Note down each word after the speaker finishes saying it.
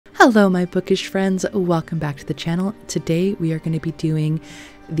Hello my bookish friends, welcome back to the channel. Today we are going to be doing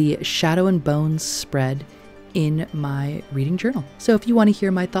the Shadow and Bones spread in my reading journal. So if you want to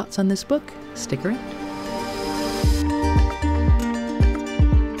hear my thoughts on this book, stick around.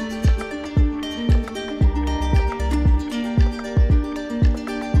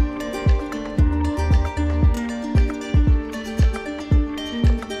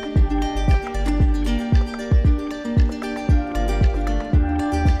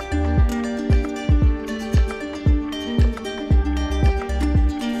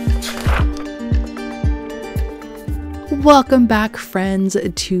 Welcome back friends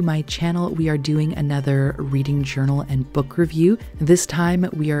to my channel. We are doing another reading journal and book review. This time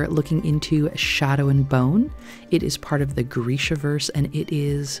we are looking into Shadow and Bone. It is part of the Grishaverse and it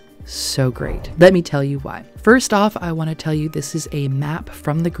is so great. Let me tell you why. First off, I want to tell you this is a map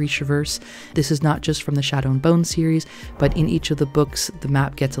from the Grishaverse. This is not just from the Shadow and Bone series, but in each of the books the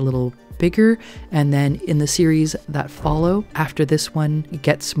map gets a little bigger, and then in the series that follow after this one it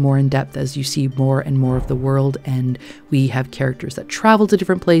gets more in depth as you see more and more of the world, and we have characters that travel to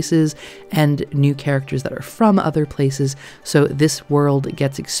different places and new characters that are from other places, so this world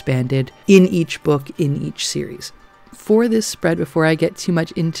gets expanded in each book in each series. For this spread, before I get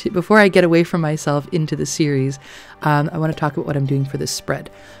away from myself into the series, I want to talk about what I'm doing for this spread.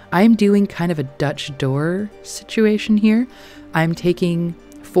 I'm doing kind of a Dutch door situation here. I'm taking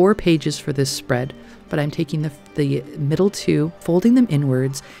 4 pages for this spread, but I'm taking the middle 2, folding them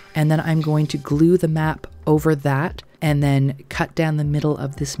inwards, and then I'm going to glue the map over that and then cut down the middle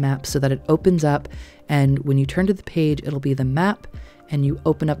of this map so that it opens up, and when you turn to the page it'll be the map and you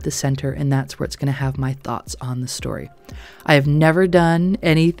open up the center, and that's where it's going to have my thoughts on the story. I have never done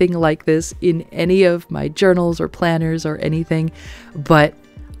anything like this in any of my journals or planners or anything, but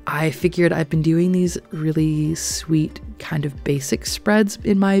I figured I've been doing these really sweet kind of basic spreads,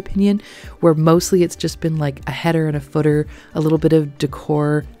 in my opinion, where mostly it's just been like a header and a footer, a little bit of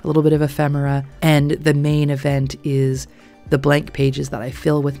decor, a little bit of ephemera, and the main event is the blank pages that I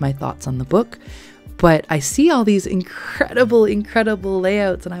fill with my thoughts on the book. But I see all these incredible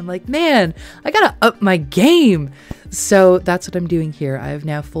layouts and I'm like, man, I gotta up my game. So that's what I'm doing here. I have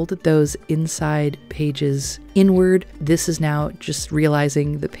now folded those inside pages inward. This is now just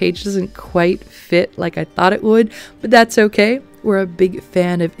realizing the page doesn't quite fit like I thought it would, but that's okay. We're a big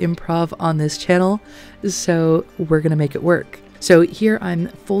fan of improv on this channel, so we're gonna make it work. So here I'm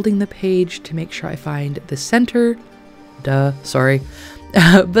folding the page to make sure I find the center.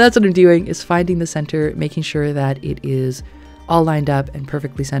 But that's what I'm doing, is finding the center, making sure that it is all lined up and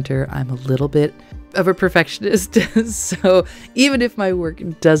perfectly center. I'm a little bit of a perfectionist, so even if my work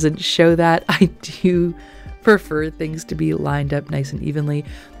doesn't show that, I do prefer things to be lined up nice and evenly,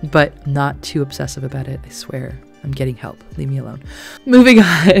 but not too obsessive about it, I swear. I'm getting help. Leave me alone. Moving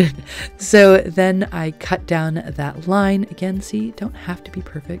on. So then I cut down that line. Again, see, don't have to be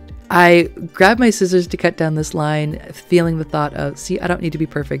perfect. I grabbed my scissors to cut down this line, feeling the thought of, see, I don't need to be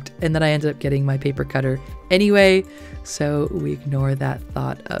perfect. And then I ended up getting my paper cutter anyway. So we ignore that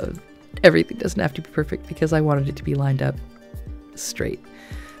thought of everything doesn't have to be perfect because I wanted it to be lined up straight.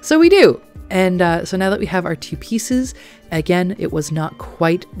 So we do. And so now that we have our 2 pieces, again, it was not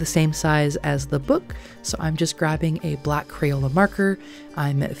quite the same size as the book, so I'm just grabbing a black Crayola marker.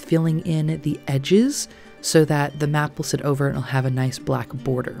 I'm filling in the edges so that the map will sit over and it'll have a nice black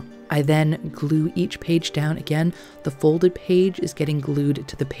border. I then glue each page down again. The folded page is getting glued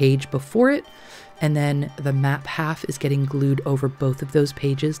to the page before it, and then the map half is getting glued over both of those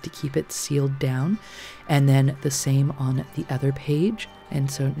pages to keep it sealed down, and then the same on the other page. And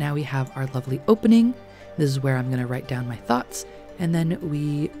so now we have our lovely opening. This is where I'm going to write down my thoughts, and then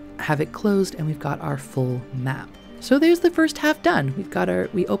we have it closed and we've got our full map. So there's the first half done.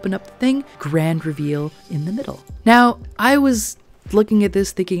 We open up the thing, grand reveal in the middle. Now, I was looking at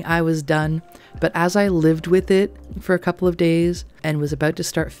this thinking I was done, but as I lived with it for a couple of days and was about to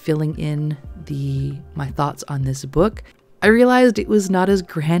start filling in my thoughts on this book, I realized it was not as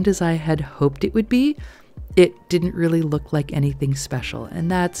grand as I had hoped it would be. It didn't really look like anything special, and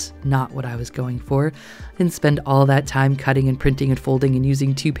that's not what I was going for. I didn't spend all that time cutting and printing and folding and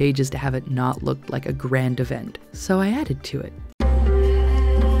using 2 pages to have it not look like a grand event. So I added to it.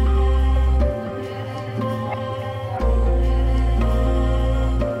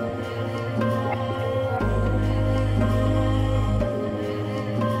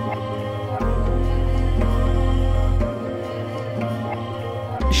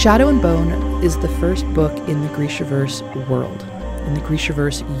 Shadow and Bone is the first book in the Grishaverse world, in the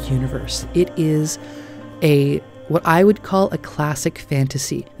Grishaverse universe. It is what I would call a classic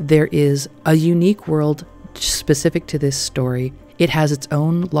fantasy. There is a unique world specific to this story. It has its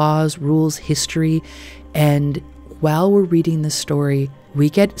own laws, rules, history, and while we're reading this story, we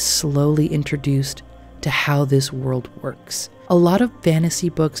get slowly introduced to how this world works. A lot of fantasy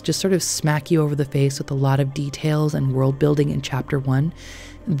books just sort of smack you over the face with a lot of details and world building in chapter 1.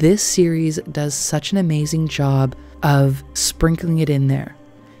 This series does such an amazing job of sprinkling it in there.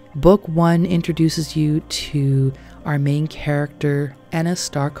 Book 1 introduces you to our main character, Anna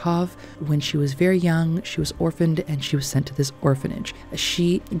Starkov. When she was very young, she was orphaned and she was sent to this orphanage.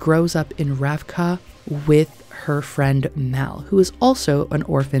 She grows up in Ravka with her friend Mal, who is also an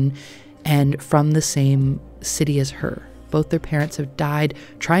orphan and from the same city as her. Both their parents have died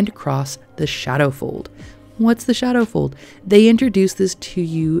trying to cross the Shadowfold. What's the Shadowfold? They introduce this to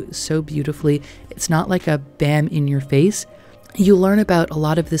you so beautifully. It's not like a bam in your face. You learn about a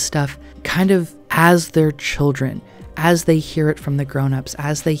lot of this stuff kind of as their children, as they hear it from the grown-ups,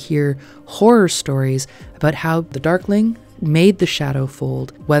 as they hear horror stories about how the Darkling made the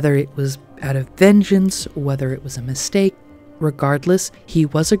Shadowfold, whether it was out of vengeance, whether it was a mistake. Regardless, he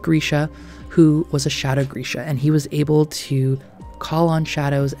was a Grisha who was a Shadow Grisha, and he was able to call on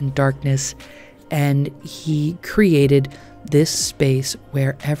shadows and darkness, and he created this space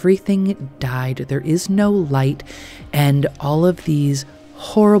where everything died. There is no light, and all of these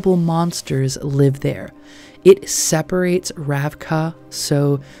horrible monsters live there. It separates Ravka,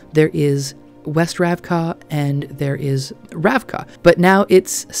 so there is West Ravka and there is Ravka, but now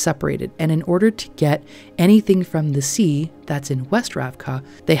it's separated, and in order to get anything from the sea that's in West Ravka,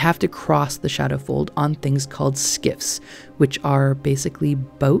 they have to cross the Shadowfold on things called skiffs, which are basically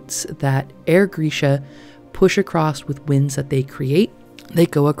boats that Air Grisha push across with winds that they create. They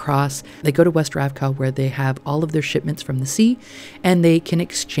go across, they go to West Ravka where they have all of their shipments from the sea, and they can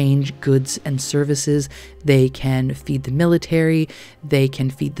exchange goods and services. They can feed the military, they can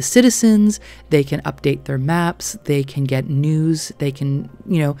feed the citizens, they can update their maps, they can get news, they can,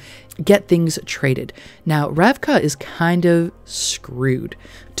 get things traded. Now, Ravka is kind of screwed.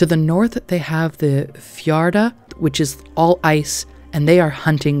 To the north, they have the Fjorda, which is all ice, and they are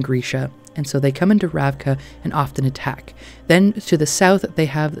hunting Grisha. And so they come into Ravka and often attack. Then to the south, they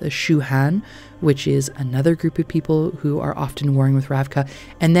have the Shuhan, which is another group of people who are often warring with Ravka.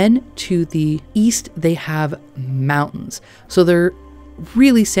 And then to the east, they have mountains. So they're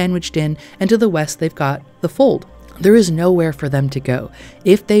really sandwiched in. And to the west, they've got the Fold. There is nowhere for them to go.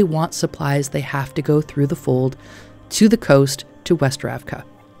 If they want supplies, they have to go through the Fold to the coast to West Ravka.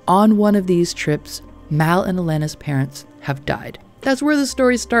 On one of these trips, Mal and Elena's parents have died. That's where the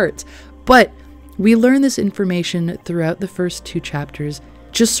story starts. But we learn this information throughout the first 2 chapters,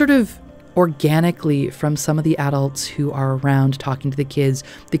 just sort of organically from some of the adults who are around talking to the kids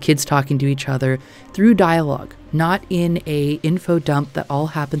talking to each other through dialogue, not in a info dump that all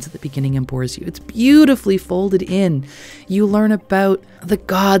happens at the beginning and bores you. It's beautifully folded in. You learn about the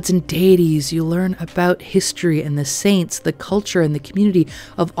gods and deities. You learn about history and the saints, the culture and the community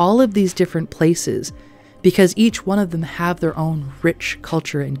of all of these different places, because each one of them have their own rich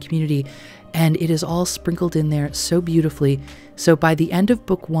culture and community, and it is all sprinkled in there so beautifully. So by the end of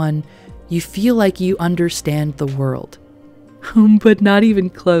book 1, you feel like you understand the world. But not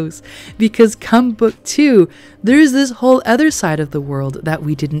even close, because come book 2, there's this whole other side of the world that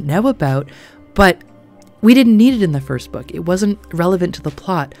we didn't know about, but we didn't need it in the first book. It wasn't relevant to the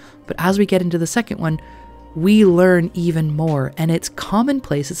plot, but as we get into the second one, we learn even more, and it's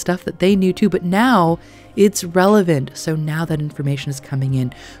commonplace. It's stuff that they knew too, but now it's relevant. So now that information is coming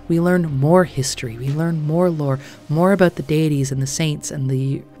in, we learn more history, we learn more lore, more about the deities and the saints and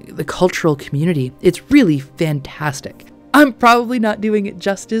the cultural community. It's really fantastic. I'm probably not doing it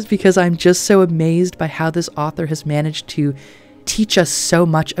justice because I'm just so amazed by how this author has managed to teach us so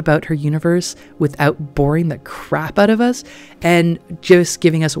much about her universe without boring the crap out of us and just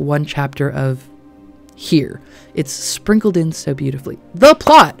giving us one chapter of here. It's sprinkled in so beautifully. The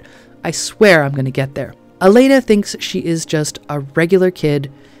plot! I swear I'm going to get there. Elena thinks she is just a regular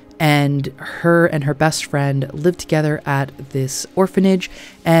kid, and her best friend live together at this orphanage,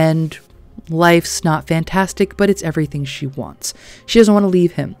 and life's not fantastic, but it's everything she wants. She doesn't want to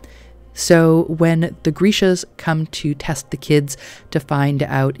leave him. So when the Grishas come to test the kids to find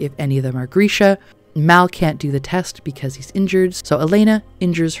out if any of them are Grisha, Mal can't do the test because he's injured, so Elena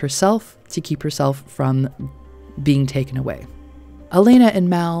injures herself to keep herself from being taken away. Elena and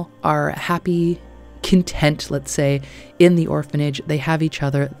Mal are happy, content, let's say, in the orphanage. They have each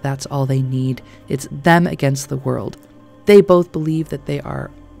other. That's all they need. It's them against the world. They both believe that they are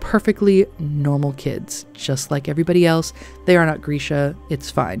perfectly normal kids, just like everybody else. They are not Grisha.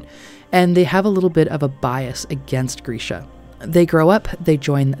 It's fine. And they have a little bit of a bias against Grisha. They grow up, they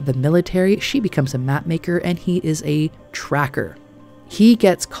join the military, she becomes a map maker, and he is a tracker. He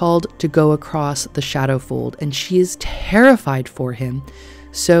gets called to go across the Shadowfold, and she is terrified for him.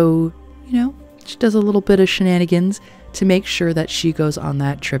 So, you know, she does a little bit of shenanigans to make sure that she goes on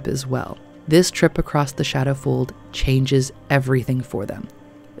that trip as well. This trip across the Shadowfold changes everything for them.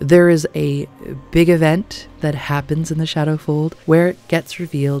 There is a big event that happens in the Shadowfold where it gets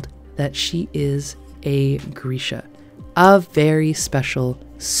revealed that she is a Grisha, a very special,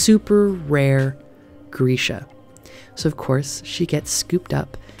 super rare Grisha. So of course she gets scooped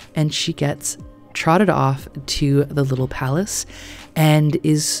up and she gets trotted off to the little palace and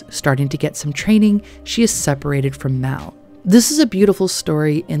is starting to get some training. She is separated from Mal. This is a beautiful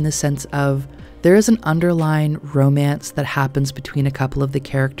story in the sense of there is an underlying romance that happens between a couple of the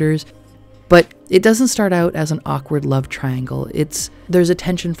characters, but it doesn't start out as an awkward love triangle. There's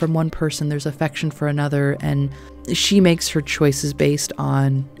attention from one person, there's affection for another, and she makes her choices based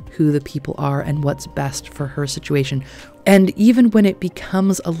on who the people are and what's best for her situation. And even when it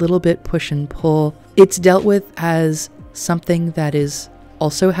becomes a little bit push and pull, it's dealt with as something that is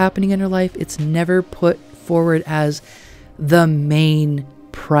also happening in her life. It's never put forward as the main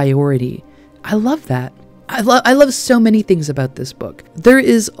priority. I love that. I love so many things about this book. There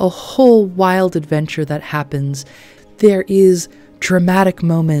is a whole wild adventure that happens. There is dramatic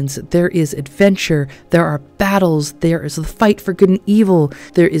moments. There is adventure. There are battles. There is the fight for good and evil.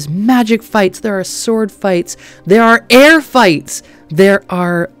 There is magic fights. There are sword fights. There are air fights. There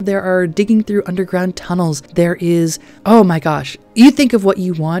are digging through underground tunnels. There is, oh my gosh. You think of what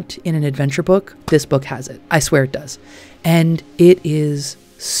you want in an adventure book, this book has it. I swear it does. And it is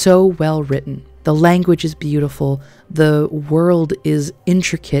so well written. The language is beautiful. The world is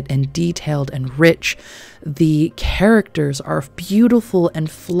intricate and detailed and rich. The characters are beautiful and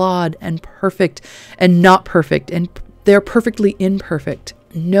flawed and perfect and not perfect, and they're perfectly imperfect.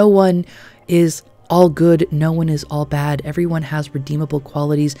 No one is all good. No one is all bad. Everyone has redeemable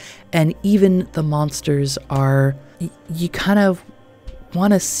qualities, and even the monsters are, you kind of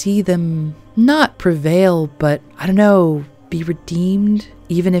want to see them not prevail, but I don't know, be redeemed,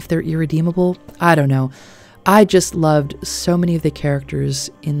 even if they're irredeemable. I don't know. I just loved so many of the characters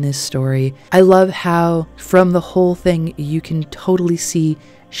in this story. I love how from the whole thing, you can totally see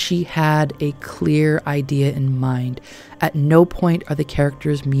she had a clear idea in mind. At no point are the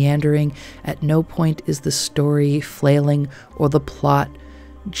characters meandering. At no point is the story flailing or the plot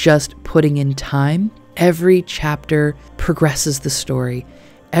just putting in time. Every chapter progresses the story.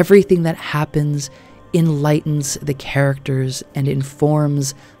 Everything that happens enlightens the characters and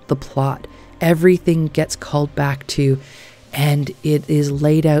informs the plot. Everything gets called back to, and it is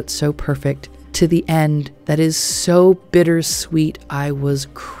laid out so perfect to the end that is so bittersweet. I was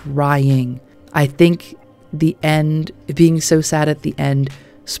crying. I think the end, being so sad at the end,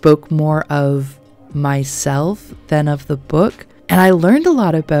 spoke more of myself than of the book. And I learned a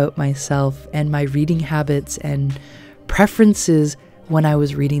lot about myself and my reading habits and preferences when I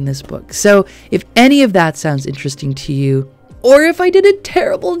was reading this book. So if any of that sounds interesting to you, or if I did a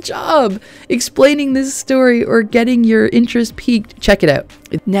terrible job explaining this story or getting your interest piqued, check it out.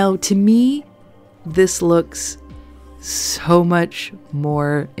 Now, to me, this looks so much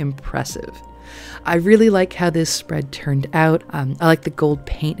more impressive. I really like how this spread turned out. I like the gold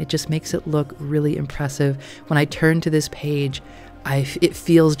paint. It just makes it look really impressive. When I turn to this page, it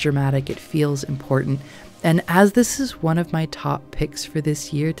feels dramatic. It feels important. And as this is one of my top picks for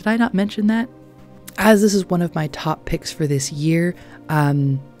this year, did I not mention that? As this is one of my top picks for this year,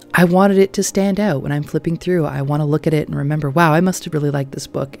 I wanted it to stand out when I'm flipping through. I want to look at it and remember, wow, I must have really liked this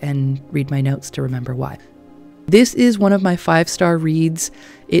book, and read my notes to remember why. This is one of my 5-star reads.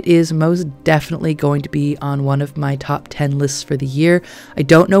 It is most definitely going to be on one of my top 10 lists for the year. I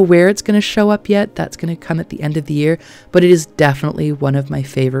don't know where it's going to show up yet. That's going to come at the end of the year, but it is definitely one of my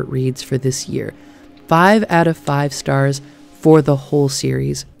favorite reads for this year. 5 out of 5 stars for the whole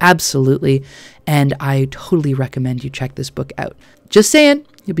series. Absolutely. And I totally recommend you check this book out. Just saying,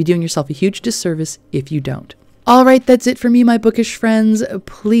 you'll be doing yourself a huge disservice if you don't. All right, that's it for me, my bookish friends.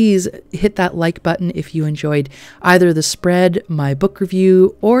 Please hit that like button if you enjoyed either the spread, my book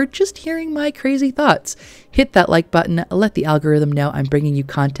review, or just hearing my crazy thoughts. Hit that like button, let the algorithm know I'm bringing you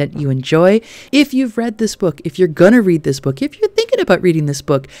content you enjoy. If you've read this book, if you're gonna read this book, if you're thinking about reading this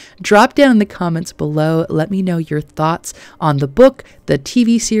book, drop down in the comments below. Let me know your thoughts on the book, the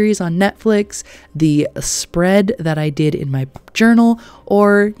TV series on Netflix, the spread that I did in my journal,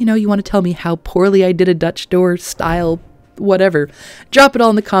 or, you know, you want to tell me how poorly I did a Dutch door style whatever. Drop it all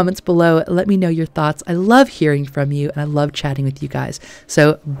in the comments below. Let me know your thoughts. I love hearing from you and I love chatting with you guys.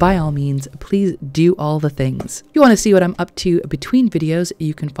 So by all means, please do all the things. If you want to see what I'm up to between videos,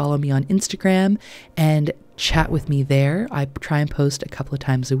 you can follow me on Instagram and chat with me there. I try and post a couple of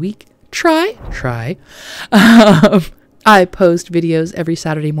times a week. Try. I post videos every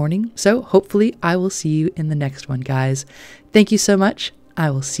Saturday morning, so hopefully I will see you in the next one, guys. Thank you so much. I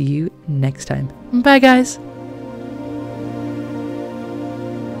will see you next time. Bye, guys.